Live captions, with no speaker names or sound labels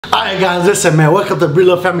Alright guys, listen man, welcome to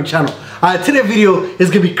Breedlove family channel. Alright, today's video is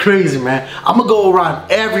gonna be crazy man. I'm gonna go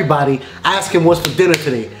around everybody asking what's for dinner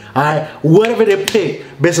today. Alright, whatever they pick,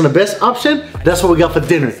 based on the best option, that's what we got for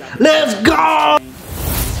dinner. Let's go!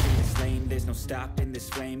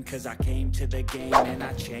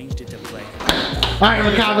 Alright,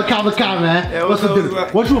 Macabre, man. Yeah, what's for dinner?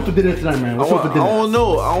 What you want for dinner tonight, man? What you want for dinner? I don't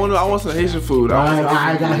know. I want some Haitian food.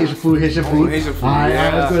 I got Haitian food. Alright,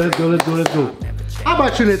 let's go. How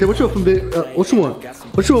about you, Nathan? What you want for dinner?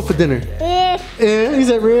 What you want for dinner? He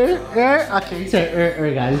said red? Okay, he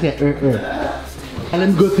said guys. He said And let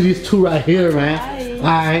me go through these two right here, man.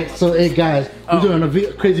 Alright, so hey guys, we're doing a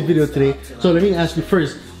crazy video today. So let me ask you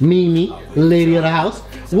first, Mimi, the lady of the house,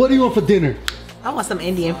 what do you want for dinner? I want some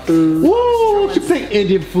Indian food. Woo! You pick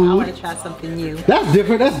Indian food. I want to try something new. That's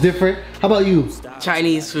different. How about you?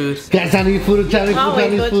 Chinese food. Got Chinese food, Chinese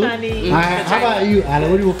food. Chinese. Alright, how about you, Alan?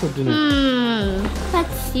 What do you want for dinner?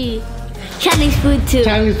 Let's see. Chinese food too.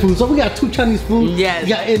 Chinese food. So we got two Chinese food. Yes. We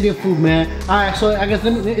got Indian food, man. Alright, so I guess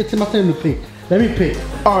it's my turn to pick. Let me pick.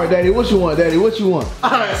 Alright, Daddy, what you want?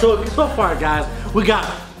 Alright, so far, guys, we got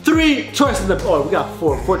three choices we got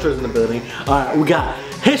four choices in the building. Alright, we got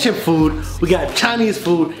Haitian food, we got Chinese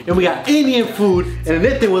food, and we got Indian food. And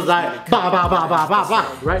Nathan was like, ba ba ba ba ba ba.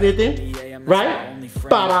 Right, Nathan? Right?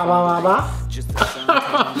 Ba ba ba ba ba.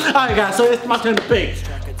 Alright, guys, so it's my turn to pick.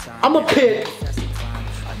 I'm gonna pick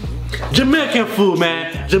Jamaican food,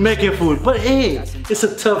 man. Jamaican food. But hey, it's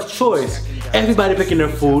a tough choice. Everybody picking their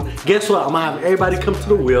food. Guess what? I'm gonna have everybody come to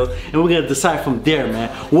the wheel and we're gonna decide from there, man.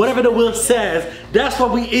 Whatever the wheel says, that's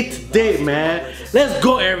what we eat today, man. Let's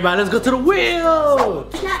go, everybody. Let's go to the wheel.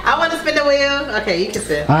 I want to spin the wheel. Okay, you can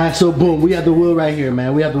spin. Alright, so boom, we have the wheel right here,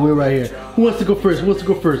 man. We have the wheel right here. Who wants to go first?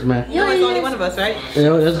 Man? No, it's only one of us, right? Yeah,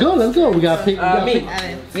 let's go. We gotta pick.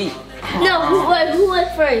 Me. No, who was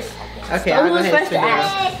first? Okay, I'll go ahead and spin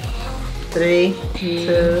it. 3,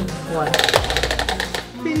 2, 1.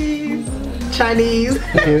 Please. Chinese.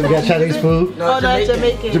 Okay, we got Chinese food. No,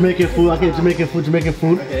 Jamaican. Jamaican food. Okay, Jamaican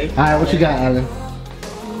food. Okay. Alright, what you got, Alan?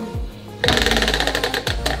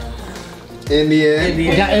 Indian.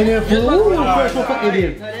 You got Indian food? Ooh, first one for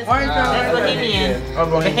Indian. That's Bahamian.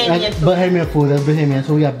 Bahamian food. Bahamian food, that's Bahamian.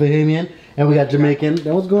 So we got Bahamian and we got Jamaican.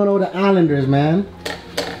 Then what's going on with the Islanders, man?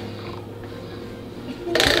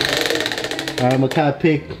 Alright, Makai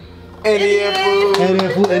pick Indian food.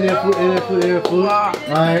 Indian food.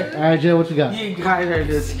 Alright, Jay, what you got? You guys are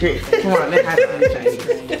just great. Come on, let's have some Chinese.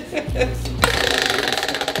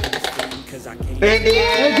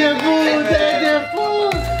 Indian food,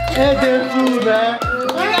 man.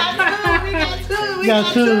 We got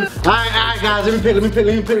two. Alright, guys, let me pick. Indian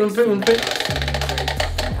food.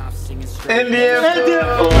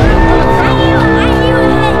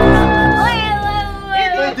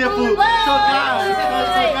 Indian food. So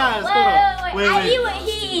guys, hold on. Wait.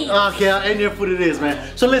 Okay, Indian food it is, man.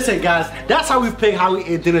 So listen, guys, that's how we pick how we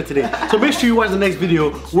eat dinner today. So make sure you watch the next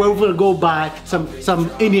video where we're gonna go buy some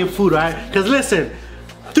Indian food, right? Cause listen,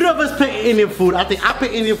 3 of us pick Indian food. I think I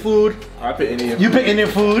pick Indian food. I pick Indian food. You pick Indian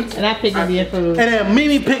food. And I picked Indian food. And then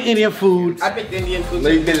Mimi pick Indian food. I picked Indian food. No,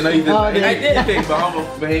 you didn't. I did. pick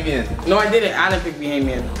Bahamian. No, I didn't. I didn't pick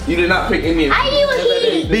Bahamian. You did not pick Indian.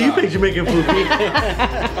 Then you pick Jamaican food.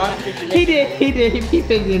 He did. He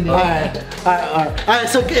picked Indian. Alright,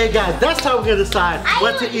 so hey guys, that's how we're gonna decide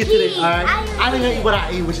what to eat today. Alright. I'm gonna eat what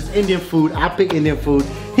I eat, which is Indian food. I pick Indian food.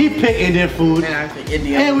 He picked Indian food. And I picked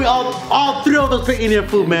Indian. And we all 3 of us pick Indian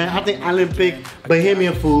food, man. I think Alan picked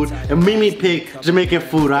Bahamian food and Mimi picked Jamaican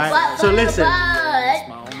food, alright? So listen.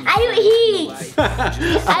 I eat.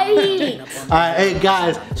 Alright, hey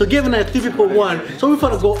guys, so given that 3 people won, so we're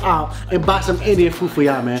gonna go out and buy some Indian food for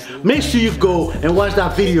y'all, man. Make sure you go and watch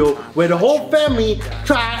that video where the whole family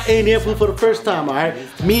try Indian food for the first time, alright?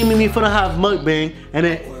 Me and Mimi finna have mukbang, and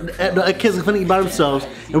then the kids are finna eat by themselves,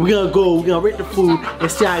 and we're gonna rate the food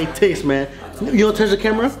and see how it tastes, man. You wanna touch the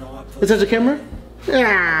camera? You touch the camera?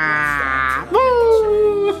 Yeah.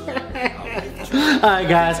 Alright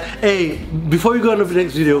guys, hey, before we go into the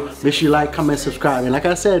next video, make sure you like, comment, subscribe. And like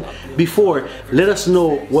I said before, let us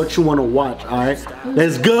know what you want to watch, alright?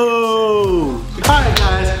 Let's go! Alright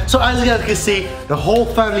guys, so as you guys can see, the whole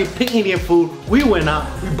family picked Indian food. We went out,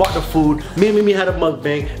 we bought the food. Me and Mimi had a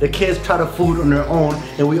mukbang. The kids tried the food on their own,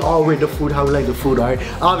 and we all rate the food how we like the food, alright?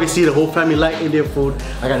 Obviously, the whole family like Indian food.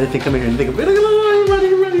 I got to come in here and think of it.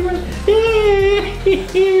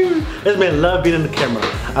 This man love being in the camera.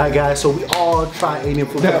 Alright guys, so we all try Indian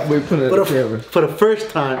food for the first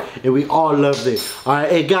time, and we all loved it. Alright,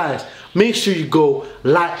 hey guys, make sure you go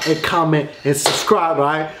like and comment and subscribe,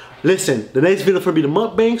 alright? listen, the next video for me the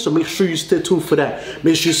mukbang, so make sure you stay tuned for that.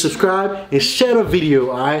 Make sure you subscribe and share the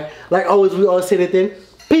video, alright? Like always, we always say that thing.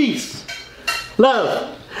 Peace,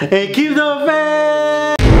 love, and keep the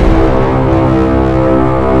faith.